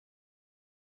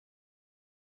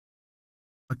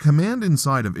A command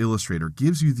inside of Illustrator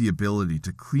gives you the ability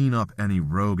to clean up any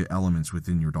rogue elements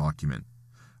within your document.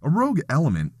 A rogue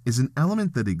element is an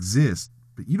element that exists,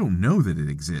 but you don't know that it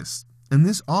exists. And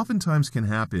this oftentimes can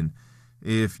happen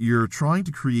if you're trying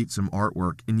to create some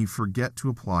artwork and you forget to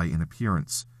apply an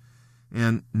appearance.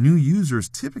 And new users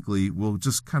typically will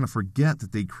just kind of forget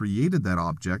that they created that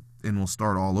object and will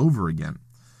start all over again.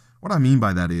 What I mean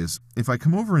by that is, if I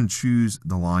come over and choose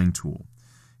the line tool,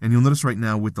 and you'll notice right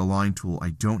now with the line tool, I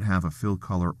don't have a fill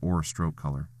color or a stroke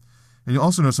color. And you'll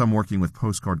also notice I'm working with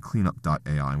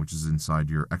postcardcleanup.ai, which is inside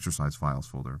your exercise files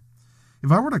folder.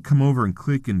 If I were to come over and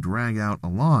click and drag out a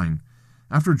line,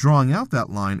 after drawing out that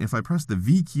line, if I press the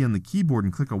V key on the keyboard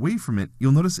and click away from it,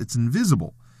 you'll notice it's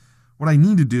invisible. What I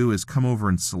need to do is come over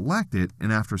and select it,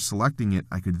 and after selecting it,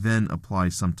 I could then apply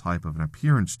some type of an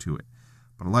appearance to it.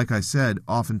 But like I said,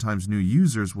 oftentimes new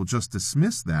users will just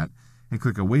dismiss that and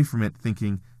click away from it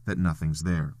thinking that nothing's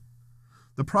there.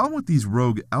 The problem with these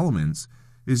rogue elements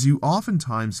is you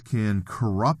oftentimes can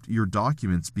corrupt your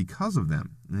documents because of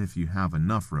them, if you have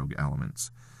enough rogue elements.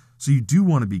 So you do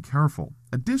want to be careful.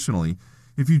 Additionally,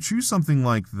 if you choose something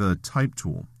like the type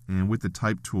tool, and with the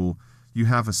type tool, you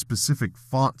have a specific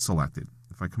font selected.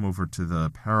 If I come over to the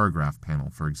paragraph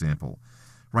panel, for example,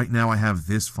 right now I have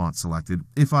this font selected.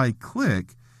 If I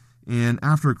click, and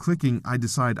after clicking, I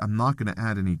decide I'm not going to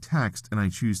add any text, and I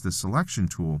choose the selection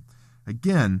tool,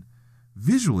 again,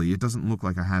 visually, it doesn't look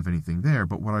like I have anything there,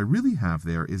 but what I really have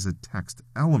there is a text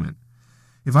element.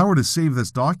 If I were to save this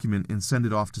document and send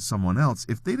it off to someone else,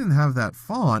 if they didn't have that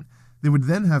font, they would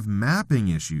then have mapping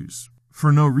issues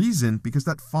for no reason because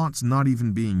that font's not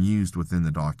even being used within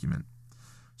the document.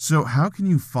 So how can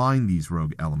you find these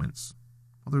rogue elements?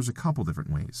 Well, there's a couple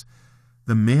different ways.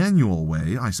 The manual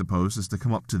way, I suppose, is to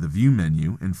come up to the View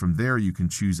menu, and from there you can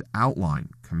choose Outline.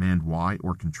 Command-Y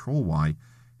or Control-Y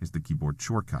is the keyboard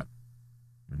shortcut.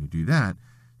 When you do that,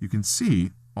 you can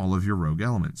see all of your rogue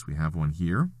elements. We have one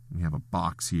here, we have a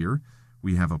box here,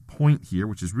 we have a point here,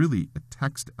 which is really a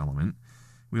text element.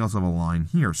 We also have a line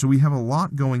here. So we have a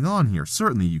lot going on here.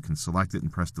 Certainly you can select it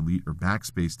and press Delete or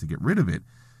Backspace to get rid of it,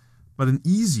 but an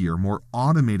easier, more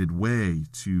automated way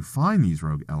to find these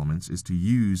rogue elements is to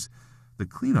use the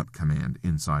cleanup command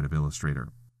inside of Illustrator.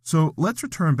 So let's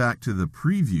return back to the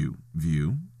preview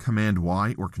view.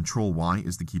 Command-Y or Control-Y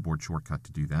is the keyboard shortcut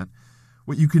to do that.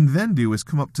 What you can then do is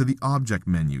come up to the Object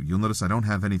menu. You'll notice I don't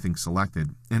have anything selected.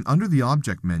 And under the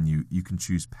Object menu, you can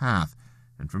choose Path.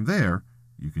 And from there,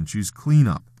 you can choose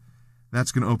Cleanup.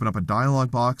 That's going to open up a dialog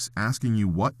box asking you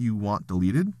what you want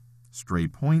deleted: stray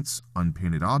points,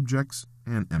 unpainted objects,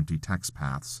 and empty text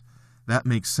paths. That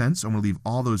makes sense. I'm going to leave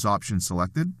all those options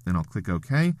selected, and I'll click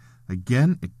OK.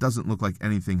 Again, it doesn't look like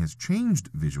anything has changed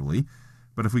visually,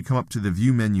 but if we come up to the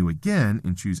View menu again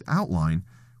and choose Outline,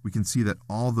 we can see that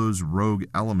all those rogue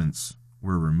elements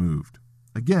were removed.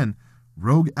 Again,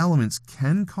 rogue elements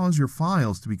can cause your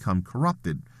files to become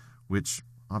corrupted, which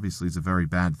obviously is a very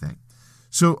bad thing.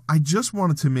 So I just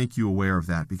wanted to make you aware of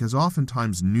that because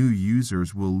oftentimes new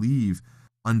users will leave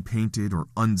unpainted or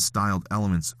unstyled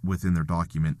elements within their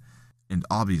document, and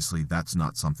obviously that's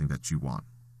not something that you want.